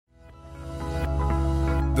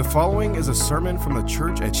The following is a sermon from the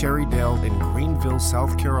church at Cherrydale in Greenville,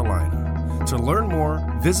 South Carolina. To learn more,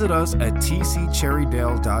 visit us at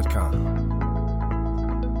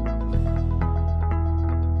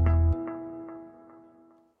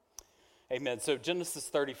tccherrydale.com. Amen. So Genesis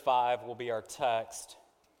 35 will be our text.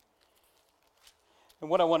 And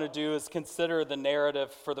what I want to do is consider the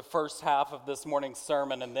narrative for the first half of this morning's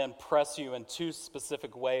sermon and then press you in two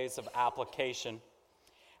specific ways of application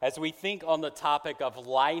as we think on the topic of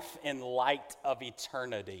life in light of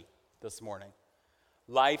eternity this morning.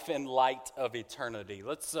 Life in light of eternity.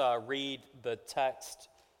 Let's read the text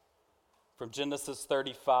from Genesis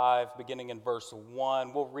 35, beginning in verse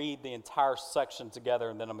 1. We'll read the entire section together,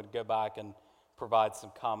 and then I'm going to go back and provide some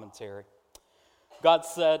commentary. God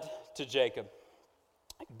said to Jacob,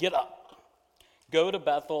 "Get up, go to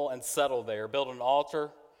Bethel and settle there. Build an altar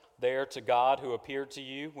there to God who appeared to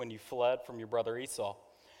you when you fled from your brother Esau."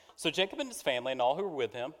 So Jacob and his family and all who were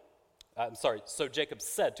with him, so Jacob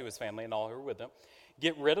said to his family and all who were with him,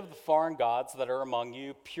 "Get rid of the foreign gods that are among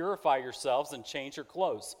you, purify yourselves and change your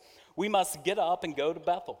clothes. We must get up and go to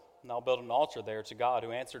Bethel, and I'll build an altar there to God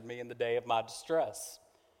who answered me in the day of my distress.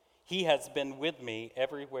 He has been with me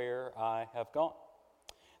everywhere I have gone."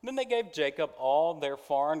 And then they gave Jacob all their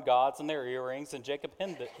foreign gods and their earrings, and Jacob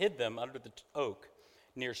hid them under the oak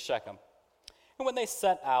near Shechem. And when they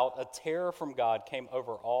set out, a terror from God came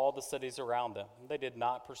over all the cities around them. They did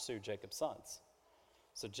not pursue Jacob's sons.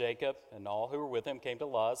 So Jacob and all who were with him came to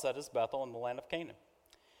Luz, that is Bethel, in the land of Canaan.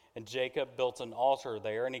 And Jacob built an altar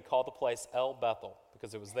there, and he called the place El Bethel,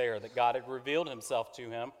 because it was there that God had revealed himself to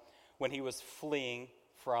him when he was fleeing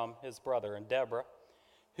from his brother. And Deborah,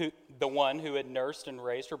 the one who had nursed and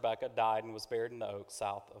raised Rebekah, died and was buried in the oak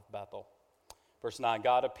south of Bethel. Verse 9,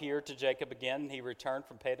 God appeared to Jacob again, and he returned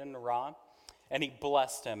from Padan Aram, and he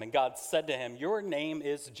blessed him. And God said to him, "Your name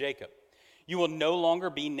is Jacob. You will no longer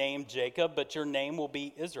be named Jacob, but your name will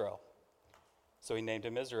be Israel." So he named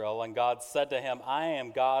him Israel, and God said to him, "I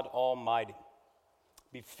am God Almighty.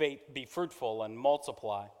 Be fruitful and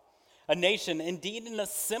multiply. A nation, indeed an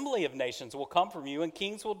assembly of nations, will come from you, and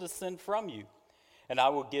kings will descend from you. And I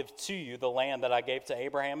will give to you the land that I gave to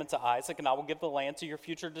Abraham and to Isaac, and I will give the land to your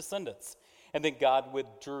future descendants." And then God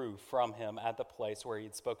withdrew from him at the place where he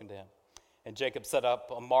had spoken to him. And Jacob set up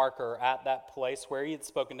a marker at that place where he had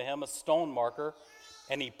spoken to him, a stone marker,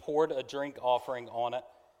 and he poured a drink offering on it,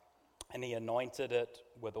 and he anointed it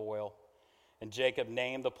with oil. And Jacob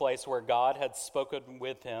named the place where God had spoken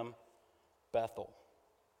with him Bethel.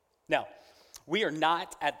 Now, we are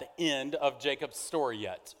not at the end of Jacob's story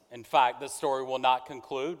yet. In fact, this story will not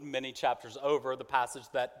conclude many chapters over the passage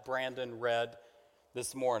that Brandon read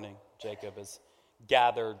this morning. Jacob is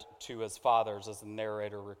gathered to his fathers, as the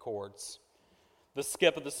narrator records. The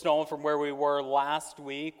skip of the stone from where we were last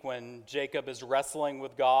week, when Jacob is wrestling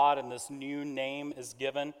with God and this new name is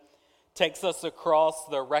given, takes us across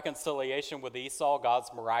the reconciliation with Esau,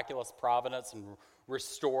 God's miraculous providence in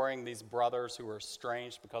restoring these brothers who were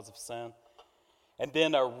estranged because of sin. And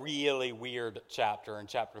then a really weird chapter in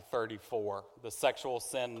chapter 34, the sexual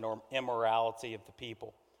sin and immorality of the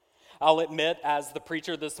people. I'll admit, as the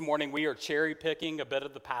preacher this morning, we are cherry picking a bit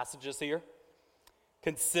of the passages here,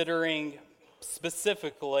 considering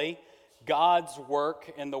specifically God's work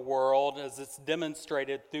in the world as it's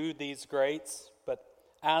demonstrated through these greats. But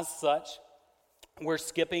as such, we're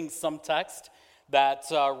skipping some text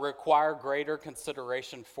that require greater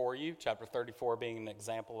consideration for you, chapter 34 being an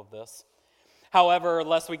example of this. However,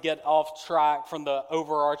 lest we get off track from the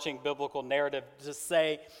overarching biblical narrative, to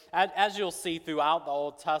say, as you'll see throughout the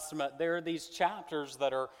Old Testament, there are these chapters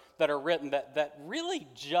that are written that really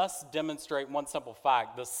just demonstrate one simple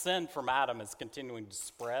fact: the sin from Adam is continuing to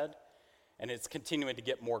spread, and it's continuing to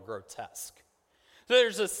get more grotesque. So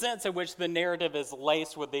there's a sense in which the narrative is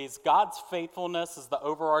laced with these. God's faithfulness is the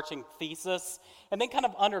overarching thesis, and then kind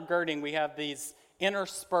of undergirding, we have these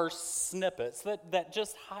interspersed snippets that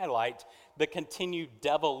just highlight the continued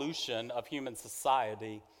devolution of human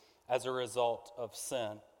society as a result of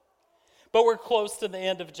sin. But we're close to the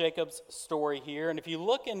end of Jacob's story here, and if you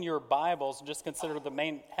look in your Bibles and just consider the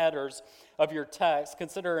main headers of your text,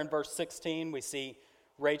 consider in verse 16 we see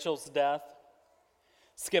Rachel's death.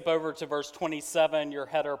 Skip over to verse 27, your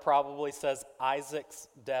header probably says Isaac's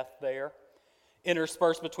death there.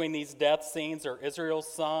 Interspersed between these death scenes are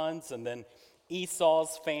Israel's sons and then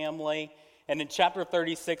Esau's family. And in chapter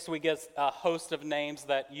 36, we get a host of names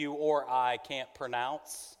that you or I can't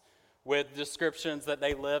pronounce, with descriptions that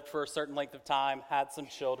they lived for a certain length of time, had some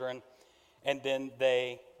children, and then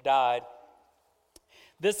they died.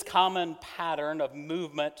 This common pattern of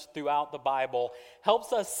movement throughout the Bible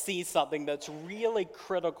helps us see something that's really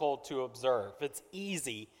critical to observe. It's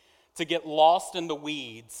easy to get lost in the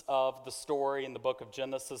weeds of the story in the book of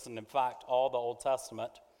Genesis and, in fact, all the Old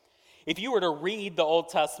Testament. If you were to read the Old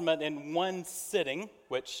Testament in one sitting,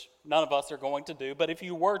 which none of us are going to do, but if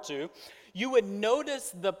you were to, you would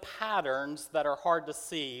notice the patterns that are hard to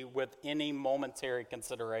see with any momentary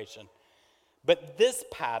consideration. But this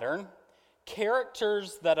pattern,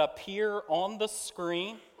 characters that appear on the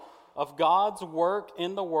screen of God's work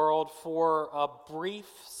in the world for a brief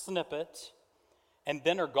snippet and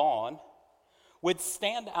then are gone, would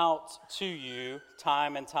stand out to you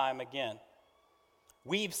time and time again.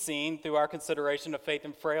 We've seen through our consideration of faith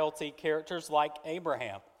and frailty characters like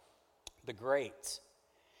Abraham, the Great.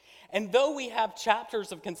 And though we have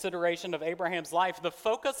chapters of consideration of Abraham's life, the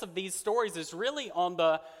focus of these stories is really on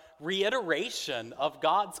the reiteration of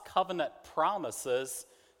God's covenant promises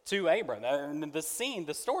to Abraham. And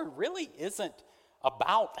the story really isn't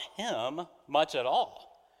about him much at all.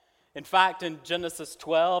 In fact, in Genesis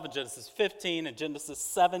 12 and Genesis 15 and Genesis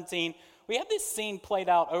 17, we have this scene played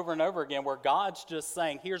out over and over again where God's just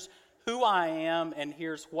saying, here's who I am and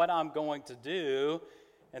here's what I'm going to do.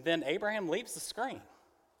 And then Abraham leaves the screen.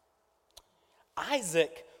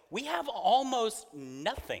 Isaac, we have almost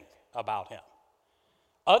nothing about him.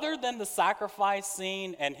 Other than the sacrifice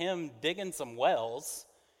scene and him digging some wells,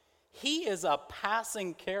 he is a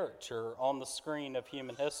passing character on the screen of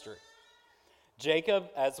human history. Jacob,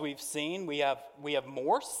 as we've seen, we have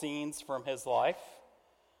more scenes from his life,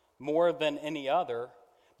 more than any other,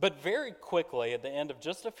 but very quickly, at the end of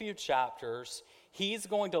just a few chapters, he's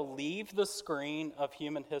going to leave the screen of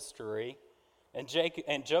human history, and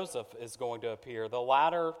Joseph is going to appear. The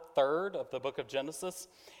latter third of the book of Genesis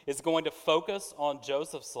is going to focus on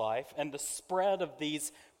Joseph's life and the spread of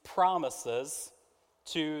these promises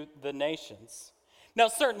to the nations. Now,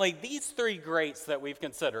 certainly, these three greats that we've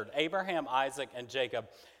considered, Abraham, Isaac, and Jacob,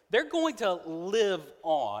 they're going to live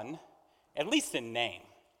on, at least in name.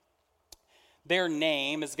 Their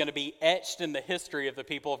name is going to be etched in the history of the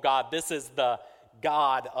people of God. This is the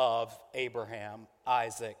God of Abraham,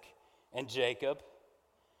 Isaac, and Jacob.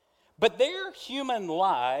 But their human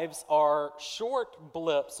lives are short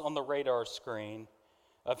blips on the radar screen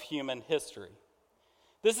of human history.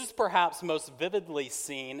 This is perhaps most vividly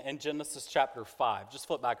seen in Genesis chapter 5. Just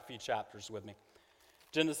flip back a few chapters with me.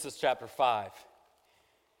 Genesis chapter 5.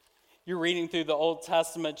 You're reading through the Old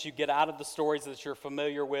Testament, you get out of the stories that you're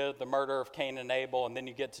familiar with, the murder of Cain and Abel, and then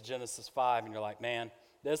you get to Genesis 5, and you're like, man,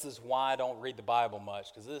 this is why I don't read the Bible much,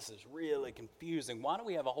 because this is really confusing. Why do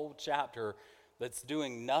we have a whole chapter that's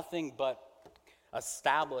doing nothing but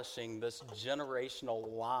establishing this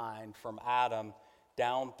generational line from Adam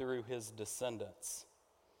down through his descendants?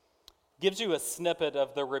 Gives you a snippet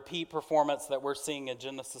of the repeat performance that we're seeing in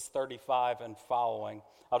Genesis 35 and following.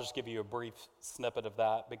 I'll just give you a brief snippet of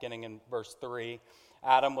that, beginning in verse 3.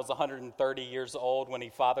 Adam was 130 years old when he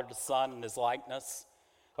fathered a son in his likeness,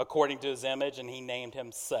 according to his image, and he named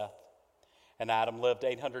him Seth. And Adam lived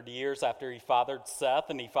 800 years after he fathered Seth,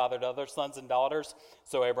 and he fathered other sons and daughters.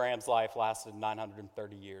 So Abraham's life lasted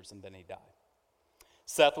 930 years, and then he died.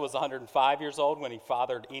 Seth was 105 years old when he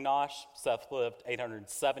fathered Enosh. Seth lived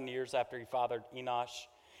 807 years after he fathered Enosh,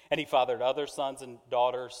 and he fathered other sons and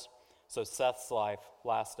daughters. So Seth's life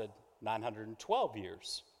lasted 912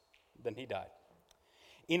 years. Then he died.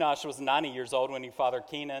 Enosh was 90 years old when he fathered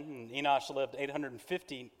Kenan, and Enosh lived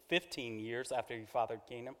 815 years after he fathered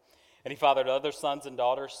Kenan, and he fathered other sons and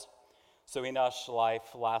daughters. So Enosh's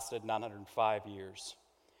life lasted 905 years,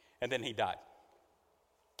 and then he died.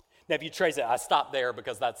 Now, if you trace it, I stopped there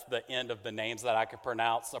because that's the end of the names that I could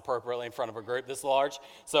pronounce appropriately in front of a group this large.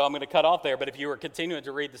 So I'm going to cut off there. But if you were continuing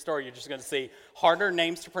to read the story, you're just going to see harder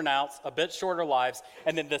names to pronounce, a bit shorter lives,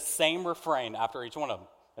 and then the same refrain after each one of them.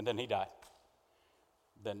 And then he died.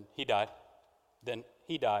 Then he died. Then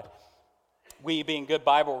he died. We, being good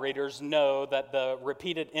Bible readers, know that the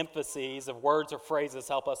repeated emphases of words or phrases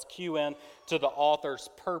help us cue in to the author's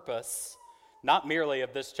purpose, not merely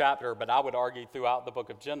of this chapter, but I would argue throughout the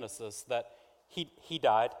book of Genesis, that he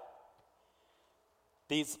died.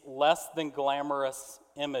 These less than glamorous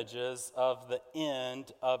images of the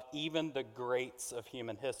end of even the greats of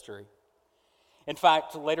human history. In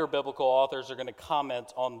fact, later biblical authors are going to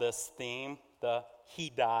comment on this theme, the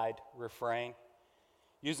 "he died" refrain,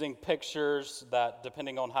 using pictures that,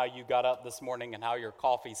 depending on how you got up this morning and how your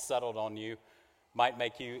coffee settled on you, might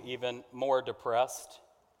make you even more depressed.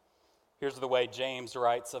 Here's the way James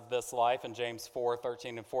writes of this life in James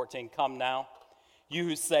 4:13 and 14. Come now, you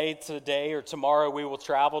who say today or tomorrow we will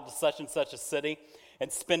travel to such and such a city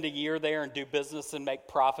and spend a year there and do business and make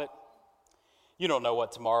profit? You don't know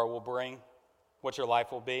what tomorrow will bring, what your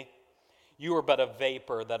life will be. You are but a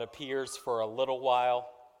vapor that appears for a little while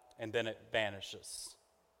and then it vanishes.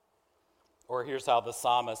 Or here's how the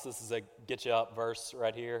psalmist, this is a get you up verse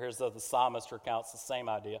right here. Here's how the psalmist recounts the same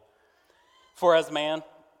idea. For as man,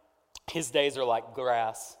 his days are like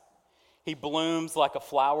grass. He blooms like a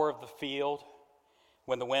flower of the field.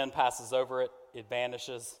 When the wind passes over it, it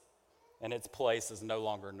vanishes, and its place is no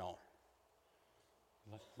longer known.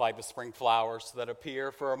 Like the spring flowers that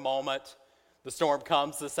appear for a moment, the storm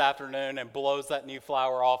comes this afternoon and blows that new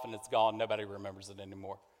flower off, and it's gone. Nobody remembers it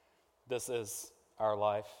anymore. This is our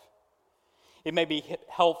life. It may be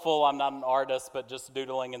helpful, I'm not an artist, but just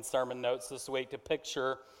doodling in sermon notes this week to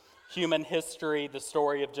picture human history, the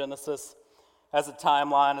story of Genesis, as a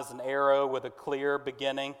timeline, as an arrow with a clear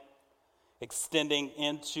beginning, extending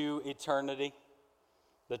into eternity,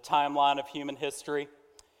 the timeline of human history.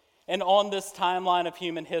 And on this timeline of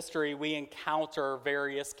human history, we encounter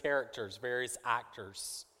various characters, various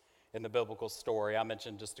actors in the biblical story. I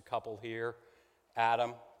mentioned just a couple here: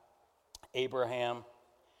 Adam, Abraham,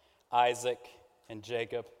 Isaac, and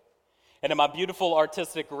Jacob. And in my beautiful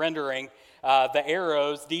artistic rendering, the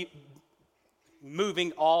arrows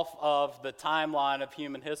moving off of the timeline of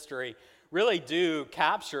human history really do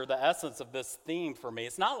capture the essence of this theme for me.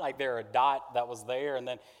 It's not like they're a dot that was there and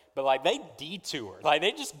then, but like they detour. Like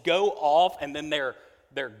they just go off and then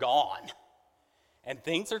they're gone. And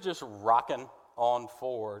things are just rocking on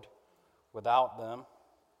forward without them.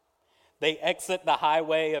 They exit the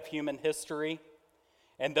highway of human history,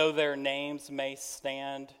 and though their names may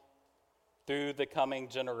stand through the coming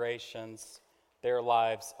generations, their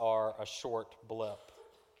lives are a short blip.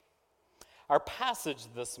 Our passage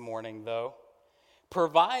this morning, though,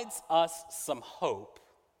 provides us some hope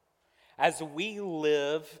as we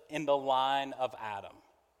live in the line of Adam,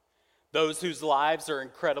 those whose lives are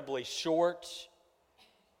incredibly short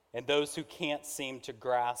and those who can't seem to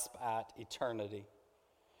grasp at eternity.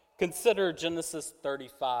 Consider Genesis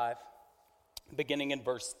 35, beginning in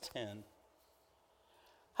verse 10.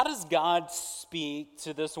 How does God speak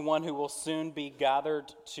to this one who will soon be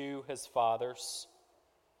gathered to his fathers?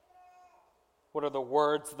 What are the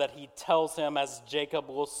words that he tells him as Jacob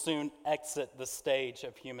will soon exit the stage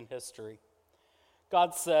of human history?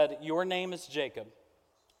 God said, "Your name is Jacob.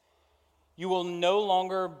 You will no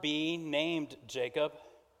longer be named Jacob,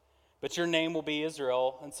 but your name will be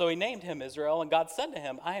Israel." And so he named him Israel, and God said to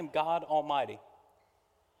him, "I am God Almighty.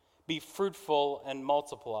 Be fruitful and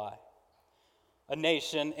multiply. A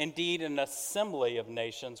nation, indeed an assembly of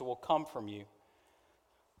nations, will come from you,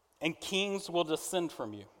 and kings will descend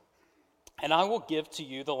from you. And I will give to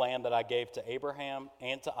you the land that I gave to Abraham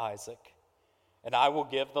and to Isaac, and I will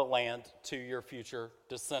give the land to your future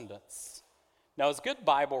descendants." Now, as good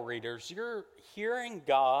Bible readers, you're hearing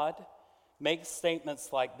God make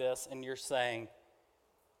statements like this, and you're saying,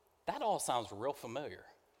 that all sounds real familiar.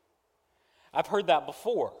 I've heard that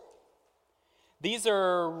before. These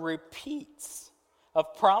are repeats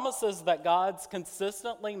of promises that God's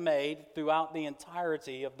consistently made throughout the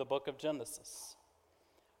entirety of the book of Genesis.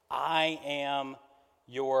 I am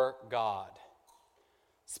your God.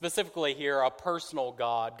 Specifically here, a personal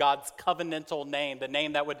God, God's covenantal name, the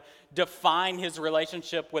name that would define his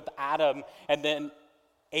relationship with Adam and then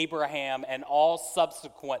Abraham and all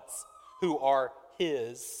subsequents who are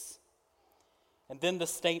his. And then the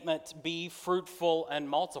statement, "Be fruitful and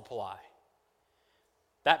multiply."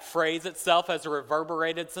 That phrase itself has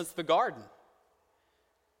reverberated since the garden.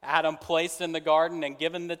 Adam placed in the garden and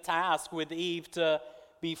given the task with Eve to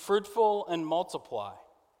be fruitful and multiply.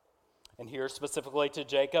 And here specifically to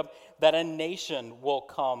Jacob, that a nation will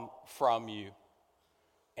come from you,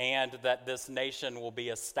 and that this nation will be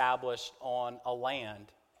established on a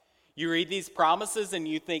land. You read these promises and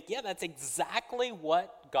you think, yeah, that's exactly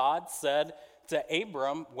what God said to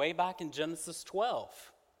Abram way back in Genesis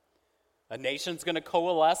 12. A nation's going to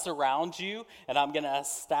coalesce around you, and I'm going to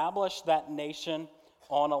establish that nation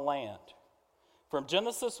on a land. From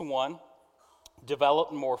Genesis 1,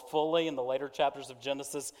 developed more fully in the later chapters of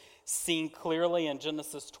Genesis, seen clearly in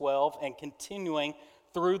Genesis 12, and continuing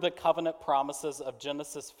through the covenant promises of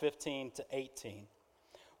Genesis 15 to 18.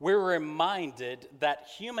 We're reminded that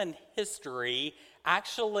human history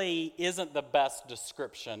actually isn't the best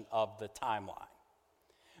description of the timeline.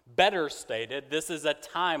 Better stated, this is a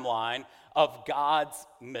timeline of God's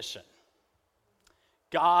mission.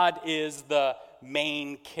 God is the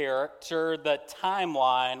main character. The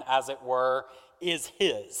timeline, as it were, is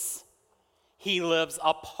his. He lives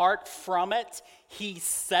apart from it. He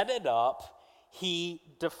set it up. He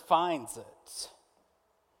defines it.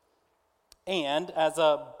 And as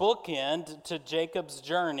a bookend to Jacob's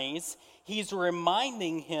journeys, he's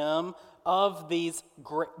reminding him of these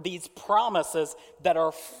promises that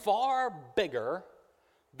are far bigger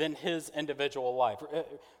than his individual life.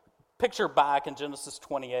 Picture back in Genesis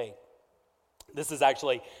 28. This is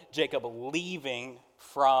actually Jacob leaving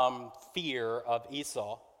from fear of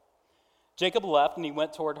Esau. Jacob left and he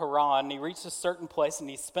went toward Haran, and he reached a certain place and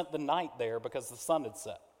he spent the night there because the sun had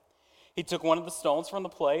set. He took one of the stones from the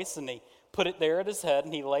place and he put it there at his head,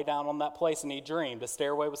 and he lay down on that place and he dreamed. A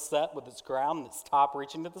stairway was set with its ground and its top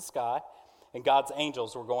reaching to the sky, and God's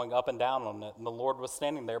angels were going up and down on it. And the Lord was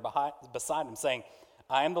standing there beside him, saying,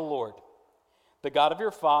 I am the Lord, the God of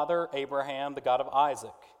your father Abraham, the God of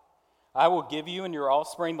Isaac. I will give you and your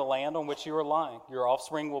offspring the land on which you are lying. Your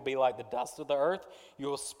offspring will be like the dust of the earth. You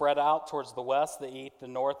will spread out towards the west, the east, the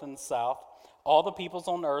north, and the south. All the peoples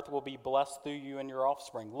on earth will be blessed through you and your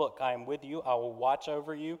offspring. Look, I am with you. I will watch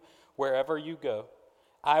over you wherever you go.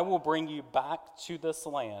 I will bring you back to this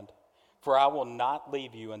land, for I will not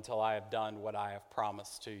leave you until I have done what I have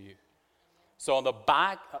promised to you. So on the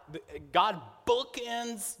back, God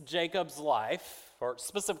bookends Jacob's life, or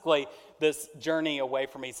specifically this journey away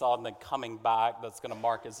from Esau and then coming back that's going to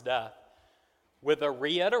mark his death, with a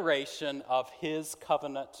reiteration of his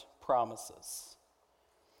covenant promises,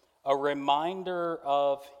 a reminder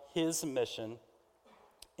of his mission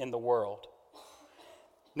in the world.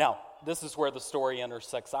 Now, this is where the story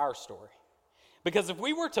intersects our story. Because if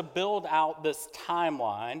we were to build out this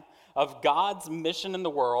timeline of God's mission in the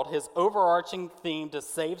world, his overarching theme to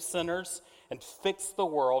save sinners and fix the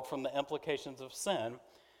world from the implications of sin,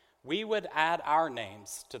 we would add our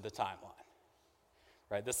names to the timeline.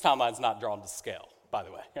 Right? This timeline's not drawn to scale, by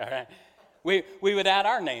the way. All right? We would add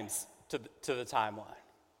our names to the timeline.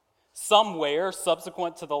 Somewhere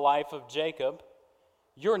subsequent to the life of Jacob,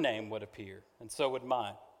 your name would appear, and so would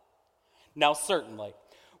mine. Now, certainly,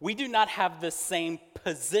 we do not have the same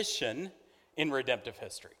position in redemptive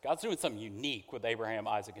history. God's doing something unique with Abraham,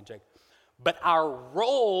 Isaac, and Jacob. But our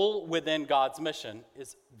role within God's mission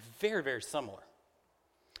is very, very similar.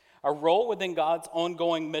 Our role within God's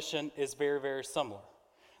ongoing mission is very, very similar.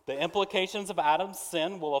 The implications of Adam's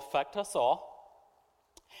sin will affect us all,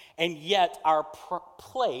 and yet our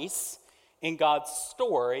place in God's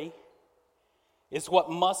story is what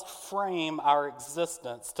must frame our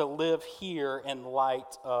existence to live here in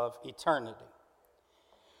light of eternity.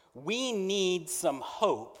 We need some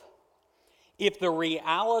hope if the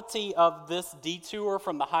reality of this detour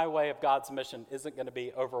from the highway of God's mission isn't going to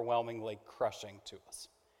be overwhelmingly crushing to us.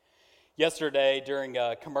 Yesterday, during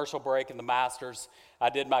a commercial break in the Masters, I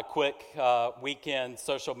did my quick weekend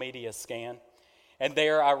social media scan. And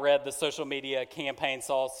there I read the social media campaign,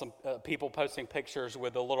 saw some people posting pictures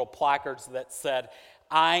with the little placards that said,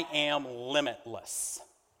 I am limitless.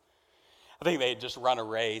 I think they had just run a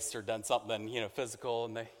race or done something, physical,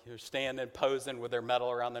 and they're standing, posing with their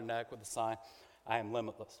medal around their neck with a sign, I am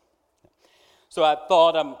limitless. So I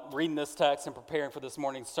thought, I'm reading this text and preparing for this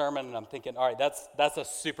morning's sermon, and I'm thinking, all right, that's a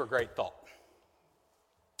super great thought.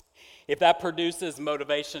 If that produces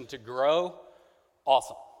motivation to grow,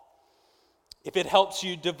 awesome. If it helps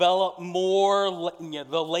you develop more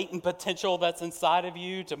the latent potential that's inside of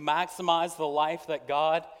you to maximize the life that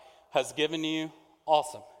God has given you,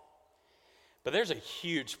 awesome. But there's a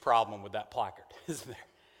huge problem with that placard, isn't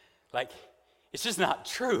there? It's just not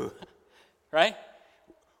true, right?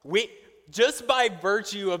 Just by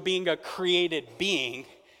virtue of being a created being,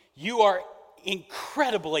 you are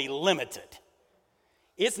incredibly limited.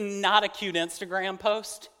 It's not a cute Instagram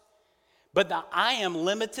post. But the I am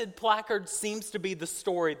limited placard seems to be the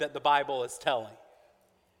story that the Bible is telling.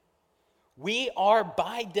 We are,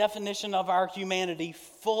 by definition of our humanity,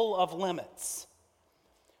 full of limits.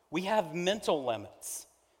 We have mental limits.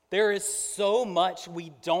 There is so much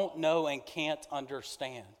we don't know and can't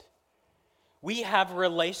understand. We have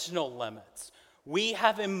relational limits. We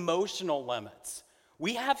have emotional limits.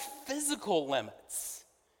 We have physical limits.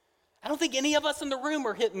 I don't think any of us in the room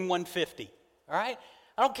are hitting 150, all right?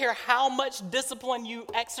 I don't care how much discipline you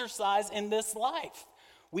exercise in this life.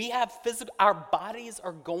 We have our bodies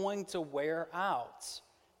are going to wear out.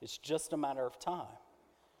 It's just a matter of time.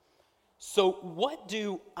 So what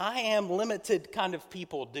do I am limited kind of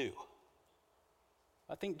people do?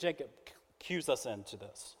 I think Jacob cues us into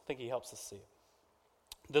this. I think he helps us see it.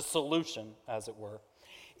 The solution, as it were,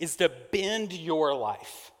 is to bend your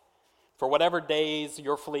life for whatever days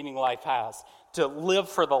your fleeting life has, to live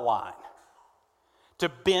for the line. To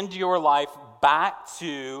bend your life back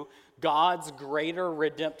to God's greater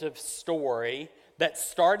redemptive story that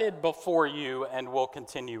started before you and will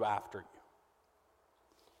continue after you.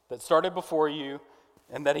 That started before you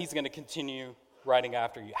and that he's going to continue writing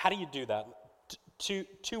after you. How do you do that?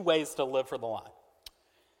 Two ways to live for the line.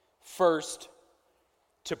 First,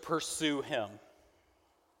 to pursue him.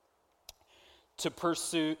 To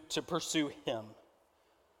pursue him.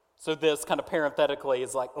 So this kind of parenthetically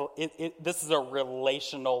is like, this is a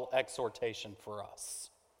relational exhortation for us.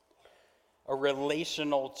 A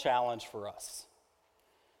relational challenge for us.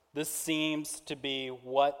 This seems to be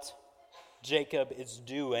what Jacob is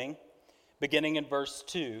doing, beginning in verse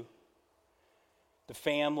 2. The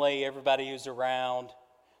family, everybody who's around,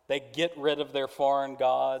 they get rid of their foreign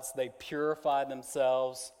gods, they purify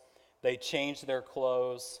themselves, they change their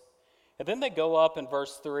clothes. And then they go up in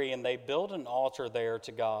verse 3 and they build an altar there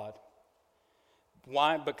to God.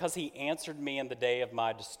 Why? Because he answered me in the day of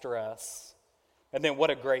my distress. And then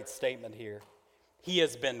what a great statement here. He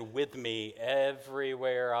has been with me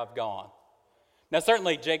everywhere I've gone. Now,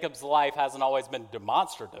 certainly Jacob's life hasn't always been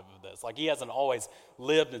demonstrative of this. Like, he hasn't always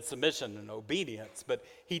lived in submission and obedience. But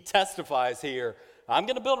he testifies here, I'm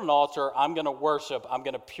going to build an altar, I'm going to worship, I'm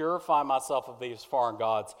going to purify myself of these foreign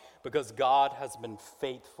gods because God has been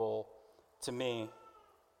faithful to me.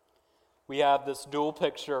 We have this dual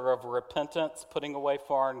picture of repentance, putting away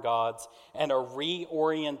foreign gods, and a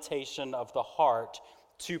reorientation of the heart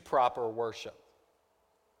to proper worship.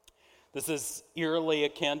 This is eerily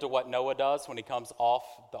akin to what Noah does when he comes off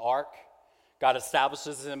the ark. God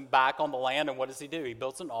establishes him back on the land, and what does he do? He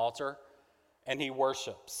builds an altar, and he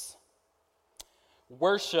worships.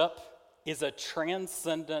 Worship is a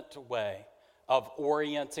transcendent way of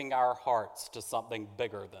orienting our hearts to something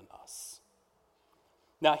bigger than us.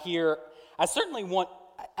 Now here, I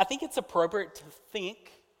think it's appropriate to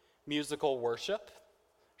think musical worship.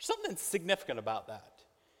 There's something significant about that.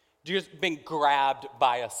 You've been grabbed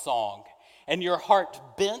by a song, and your heart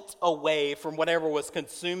bent away from whatever was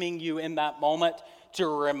consuming you in that moment to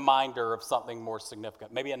a reminder of something more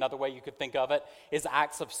significant. Maybe another way you could think of it is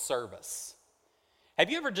acts of service.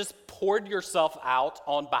 Have you ever just poured yourself out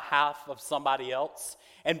on behalf of somebody else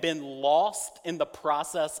and been lost in the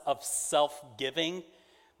process of self-giving,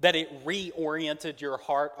 that it reoriented your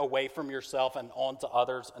heart away from yourself and onto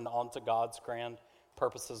others and onto God's grand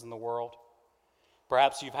purposes in the world?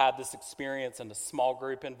 Perhaps you've had this experience in a small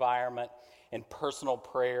group environment, in personal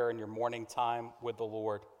prayer, in your morning time with the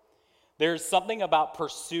Lord. There's something about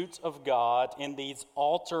pursuit of God in these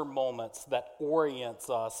altar moments that orients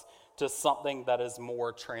us to something that is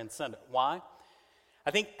more transcendent. Why?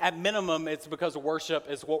 I think at minimum it's because worship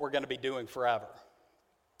is what we're going to be doing forever.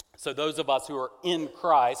 So those of us who are in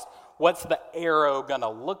Christ, what's the arrow going to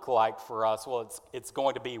look like for us? Well, it's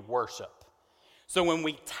going to be worship. So when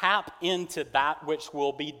we tap into that which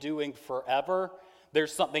we'll be doing forever,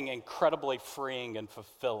 there's something incredibly freeing and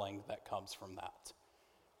fulfilling that comes from that.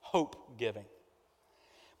 Hope-giving.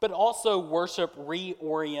 But also worship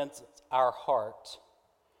reorients our heart,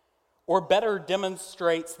 or better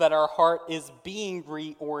demonstrates that our heart is being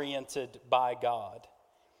reoriented by God,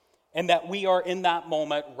 and that we are in that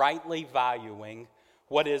moment rightly valuing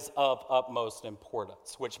what is of utmost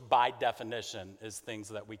importance, which by definition is things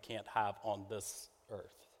that we can't have on this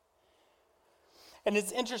earth. And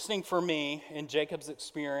it's interesting for me in Jacob's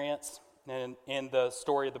experience and in the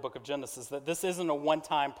story of the book of Genesis that this isn't a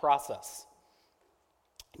one-time process.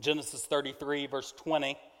 Genesis 33, verse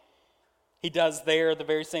 20, he does there the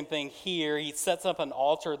very same thing here. He sets up an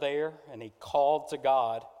altar there, and he called to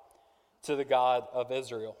God, to the God of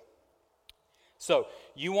Israel. So,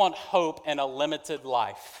 you want hope in a limited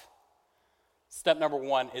life. Step number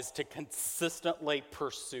one is to consistently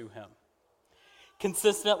pursue him.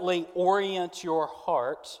 Consistently orient your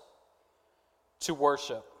heart to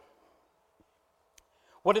worship.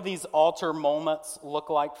 What do these altar moments look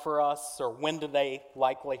like for us, or when do they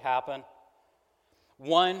likely happen?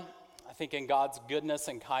 One, I think in God's goodness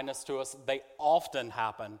and kindness to us, they often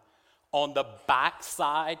happen on the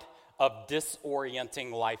backside of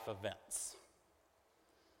disorienting life events.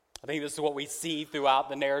 I think this is what we see throughout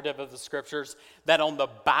the narrative of the scriptures, that on the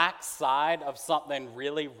backside of something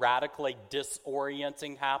really radically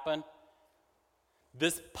disorienting happen,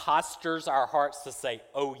 this postures our hearts to say,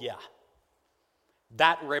 oh yeah,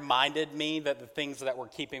 that reminded me that the things that were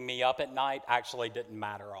keeping me up at night actually didn't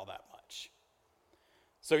matter all that much.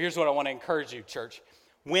 So here's what I want to encourage you, church.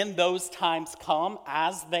 When those times come,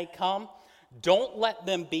 as they come, don't let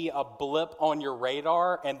them be a blip on your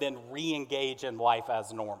radar and then re-engage in life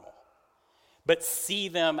as normal. But see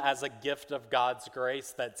them as a gift of God's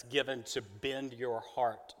grace that's given to bend your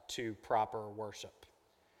heart to proper worship.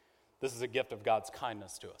 This is a gift of God's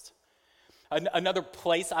kindness to us. Another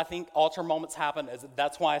place I think altar moments happen is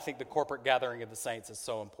that's why I think the corporate gathering of the saints is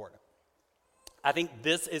so important. I think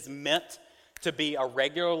this is meant to be a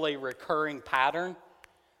regularly recurring pattern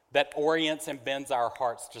that orients and bends our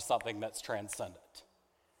hearts to something that's transcendent.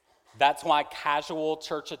 That's why casual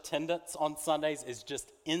church attendance on Sundays is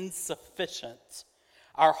just insufficient.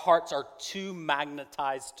 Our hearts are too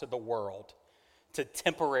magnetized to the world to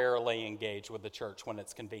temporarily engage with the church when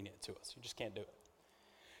it's convenient to us. You just can't do it.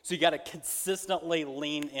 So you got to consistently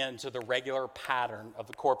lean into the regular pattern of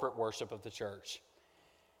the corporate worship of the church.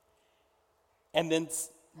 And then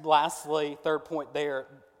lastly, third point there,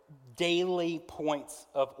 daily points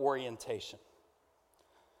of orientation.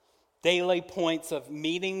 Daily points of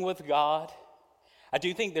meeting with God. I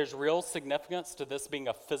do think there's real significance to this being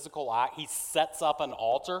a physical act. He sets up an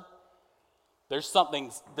altar. There's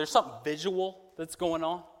something visual that's going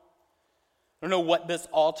on. I don't know what this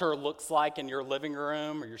altar looks like in your living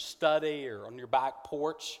room or your study or on your back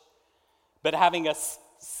porch, but having a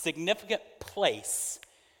significant place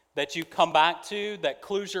that you come back to that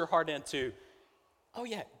clues your heart into, oh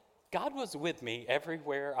yeah, God was with me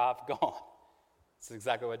everywhere I've gone. That's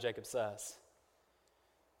exactly what Jacob says.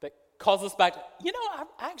 That calls us back to, I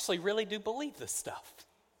actually really do believe this stuff.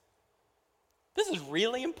 This is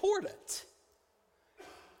really important.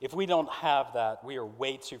 If we don't have that, we are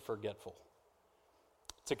way too forgetful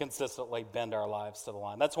to consistently bend our lives to the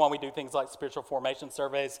line. That's why we do things like spiritual formation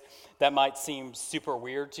surveys. That might seem super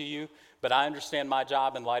weird to you, but I understand my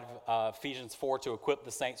job in light of Ephesians 4 to equip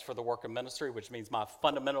the saints for the work of ministry, which means my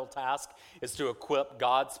fundamental task is to equip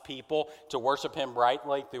God's people to worship Him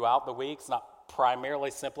rightly throughout the week. It's not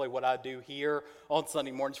primarily simply what I do here on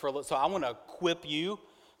Sunday mornings for a little. So I want to equip you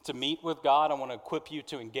to meet with God. I want to equip you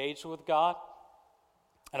to engage with God.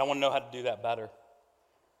 And I want to know how to do that better.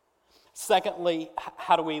 Secondly,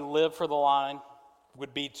 how do we live for the line?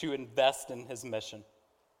 Would be to invest in His mission.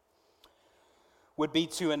 Would be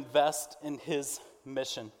to invest in His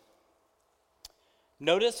mission.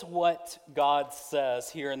 Notice what God says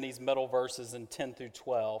here in these middle verses in 10 through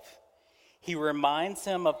 12. He reminds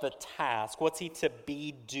him of the task. What's he to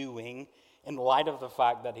be doing in light of the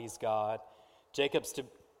fact that he's God? Jacob's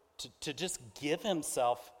to just give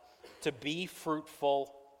himself to be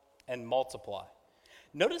fruitful and multiply.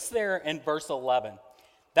 Notice there in verse 11,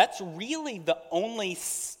 that's really the only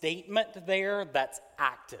statement there that's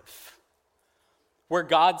active. Where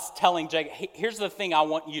God's telling Jacob, hey, here's the thing I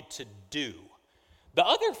want you to do. The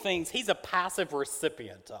other things he's a passive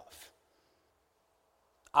recipient of.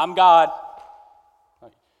 I'm God.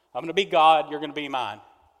 I'm going to be God. You're going to be mine.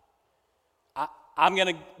 I'm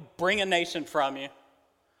going to bring a nation from you.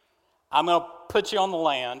 I'm going to put you on the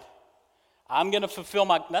land. I'm going to fulfill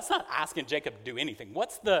my... That's not asking Jacob to do anything.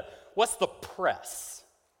 What's the press?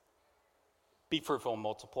 Be fruitful and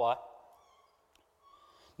multiply.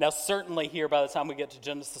 Now, certainly here, by the time we get to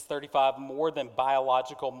Genesis 35, more than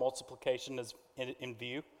biological multiplication is in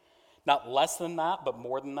view. Not less than that, but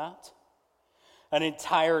more than that. An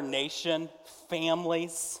entire nation,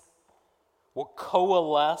 families will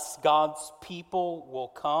coalesce. God's people will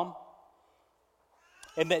come.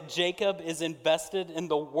 And that Jacob is invested in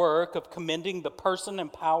the work of commending the person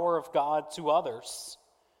and power of God to others,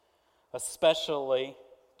 especially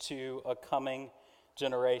to a coming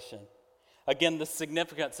generation. Again, the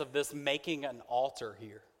significance of this making an altar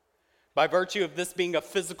here. By virtue of this being a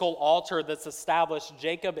physical altar that's established,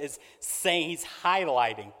 Jacob is saying, he's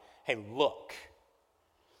highlighting, hey, look.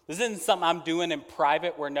 This isn't something I'm doing in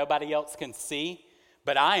private where nobody else can see,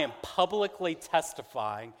 but I am publicly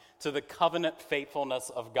testifying to the covenant faithfulness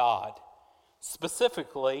of God,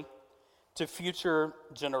 specifically to future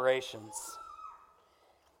generations.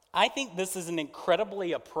 I think this is an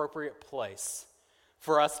incredibly appropriate place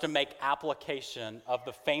for us to make application of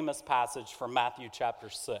the famous passage from Matthew chapter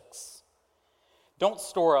 6. Don't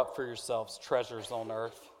store up for yourselves treasures on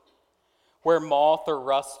earth, where moth or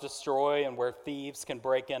rust destroy and where thieves can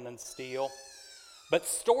break in and steal. But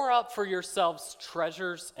store up for yourselves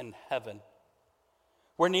treasures in heaven,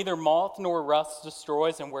 where neither moth nor rust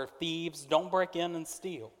destroys and where thieves don't break in and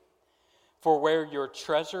steal. For where your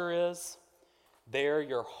treasure is, there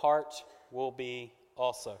your heart will be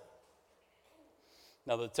also.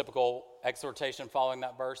 Now, the typical exhortation following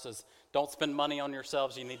that verse is, don't spend money on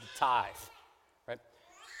yourselves, you need to tithe. Right?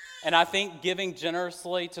 And I think giving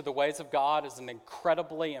generously to the ways of God is an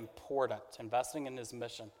incredibly important, investing in His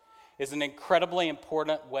mission, is an incredibly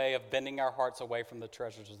important way of bending our hearts away from the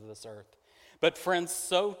treasures of this earth. But friends,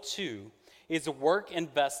 so too is work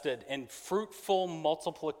invested in fruitful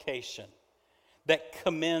multiplication that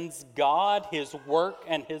commends God, His work,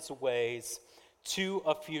 and His ways to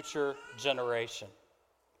a future generation.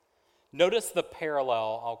 Notice the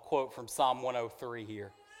parallel I'll quote from Psalm 103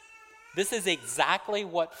 here. This is exactly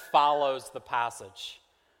what follows the passage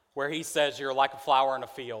where he says you're like a flower in a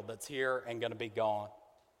field that's here and going to be gone.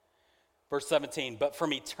 Verse 17, but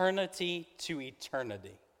from eternity to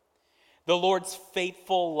eternity, the Lord's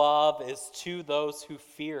faithful love is to those who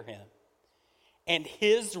fear him, and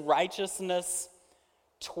his righteousness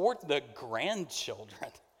toward the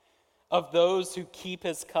grandchildren of those who keep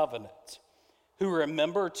his covenant, who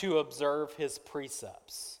remember to observe his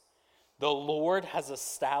precepts. The Lord has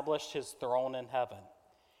established his throne in heaven,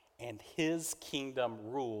 and his kingdom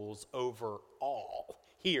rules over all,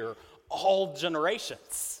 here, all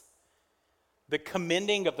generations. The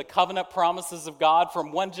commending of the covenant promises of God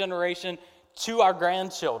from one generation to our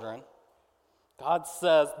grandchildren, God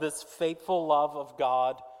says this faithful love of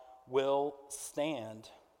God will stand.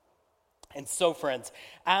 And so, friends,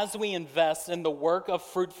 as we invest in the work of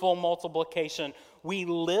fruitful multiplication, we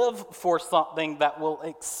live for something that will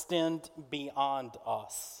extend beyond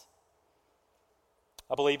us.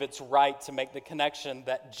 I believe it's right to make the connection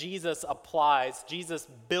that Jesus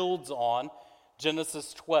builds on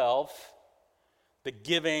Genesis 12, the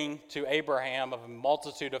giving to Abraham of a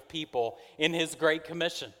multitude of people in his Great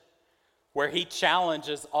Commission, where he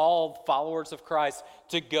challenges all followers of Christ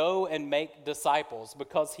to go and make disciples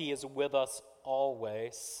because he is with us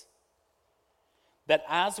always. That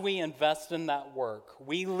as we invest in that work,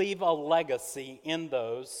 we leave a legacy in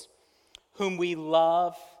those whom we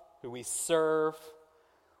love, who we serve,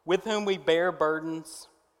 with whom we bear burdens.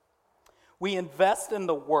 We invest in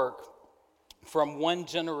the work from one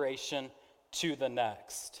generation to the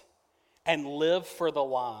next and live for the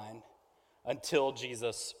line until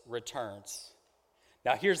Jesus returns.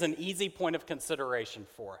 Now, here's an easy point of consideration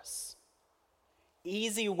for us.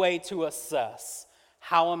 Easy way to assess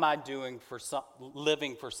how am I doing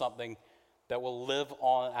living for something that will live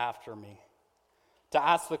on after me. To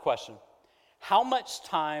ask the question, how much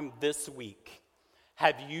time this week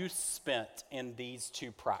have you spent in these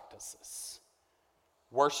two practices?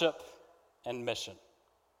 Worship and mission.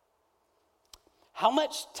 How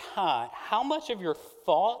much time, how much of your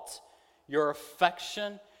thought, your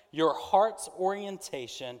affection, your heart's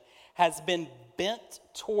orientation has been bent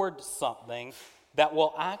toward something that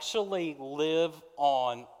will actually live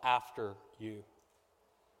on after you?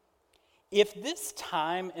 If this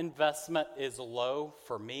time investment is low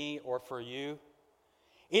for me or for you,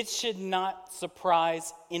 it should not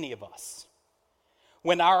surprise any of us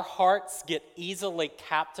when our hearts get easily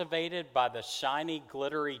captivated by the shiny,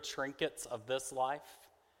 glittery trinkets of this life,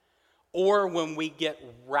 or when we get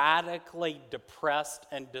radically depressed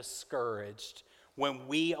and discouraged when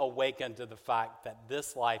we awaken to the fact that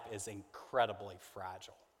this life is incredibly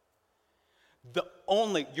fragile.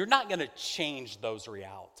 You're not going to change those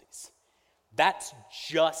realities. That's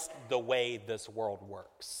just the way this world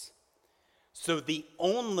works. So the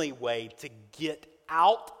only way to get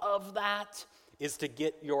out of that is to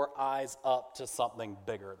get your eyes up to something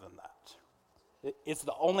bigger than that. It's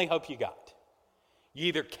the only hope you got. You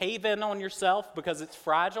either cave in on yourself because it's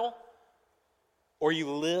fragile, or you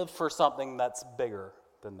live for something that's bigger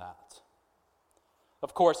than that.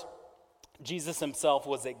 Of course, Jesus himself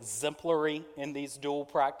was exemplary in these dual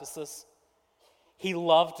practices. He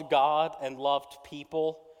loved God and loved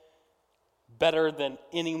people better than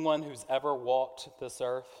anyone who's ever walked this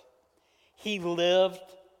earth. He lived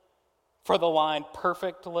for the line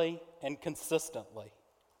perfectly and consistently.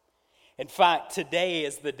 In fact, today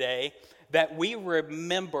is the day that we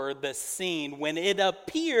remember the scene when it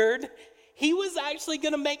appeared he was actually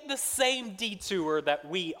going to make the same detour that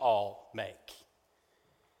we all make.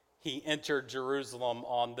 He entered Jerusalem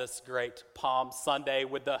on this great Palm Sunday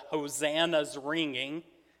with the hosannas ringing.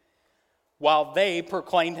 While they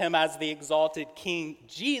proclaimed him as the exalted king,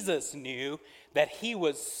 Jesus knew that he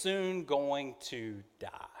was soon going to die.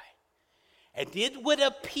 And it would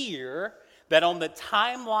appear that on the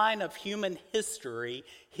timeline of human history,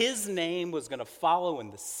 his name was going to follow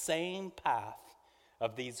in the same path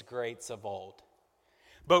of these greats of old.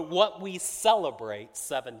 But what we celebrate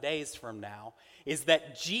 7 days from now is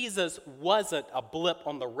that Jesus wasn't a blip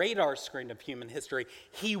on the radar screen of human history.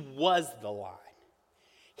 He was the line.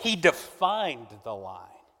 He defined the line.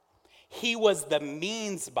 He was the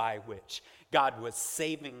means by which God was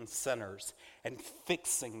saving sinners and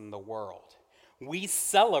fixing the world. We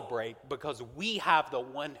celebrate because we have the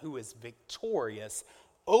one who is victorious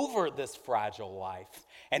over this fragile life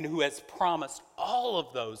and who has promised all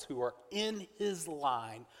of those who are in his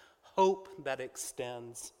line hope that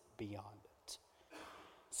extends beyond it.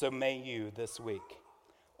 So may you this week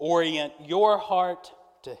orient your heart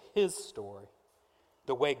to his story,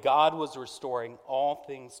 the way God was restoring all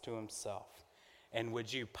things to himself. And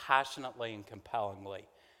would you passionately and compellingly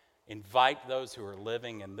invite those who are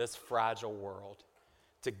living in this fragile world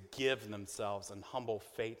to give themselves in humble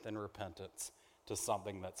faith and repentance to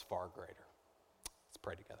something that's far greater. Let's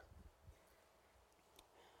pray together.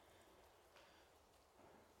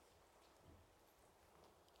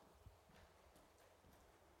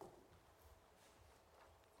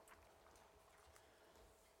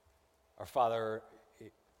 Our Father,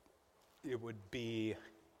 it would be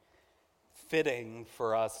fitting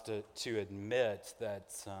for us to admit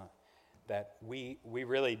that we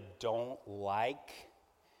really don't like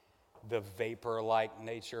the vapor-like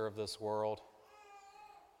nature of this world.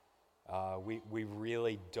 We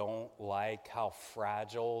really don't like how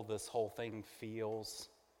fragile this whole thing feels.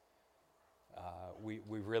 We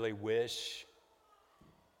really wish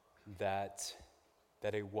that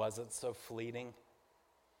it wasn't so fleeting.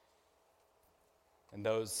 And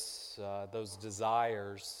those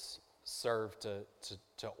desires serve to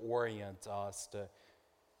orient us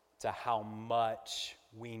to how much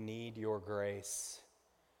we need your grace,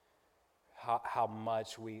 how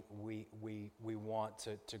much we want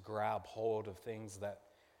to grab hold of things that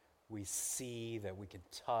we see, that we can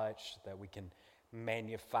touch, that we can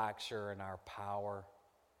manufacture in our power.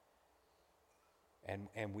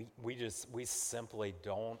 And we simply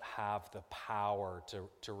don't have the power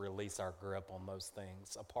to release our grip on those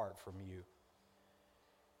things apart from you.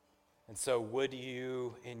 And so would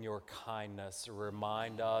you, in your kindness,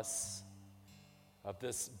 remind us of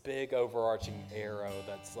this big overarching arrow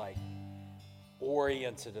that's like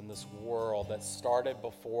oriented in this world that started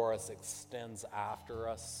before us, extends after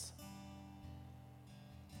us.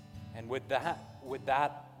 And would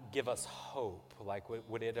that give us hope? Like,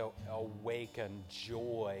 would it awaken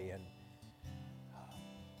joy, and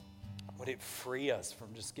would it free us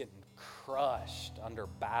from just getting crushed under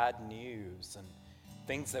bad news and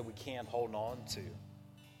things that we can't hold on to?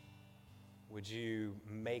 Would you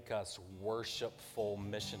make us worshipful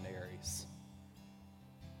missionaries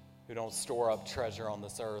who don't store up treasure on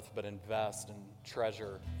this earth but invest in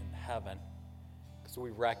treasure in heaven? Because we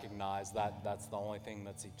recognize that that's the only thing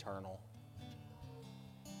that's eternal.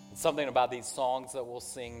 And something about these songs that we'll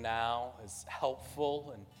sing now is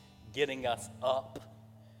helpful in getting us up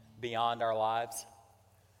beyond our lives.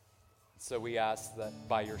 So we ask that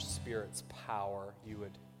by your Spirit's power, you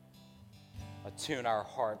would attune our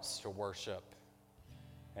hearts to worship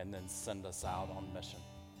and then send us out on mission.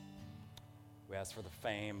 We ask for the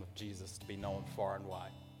fame of Jesus to be known far and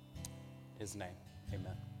wide. In his name,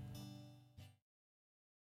 amen.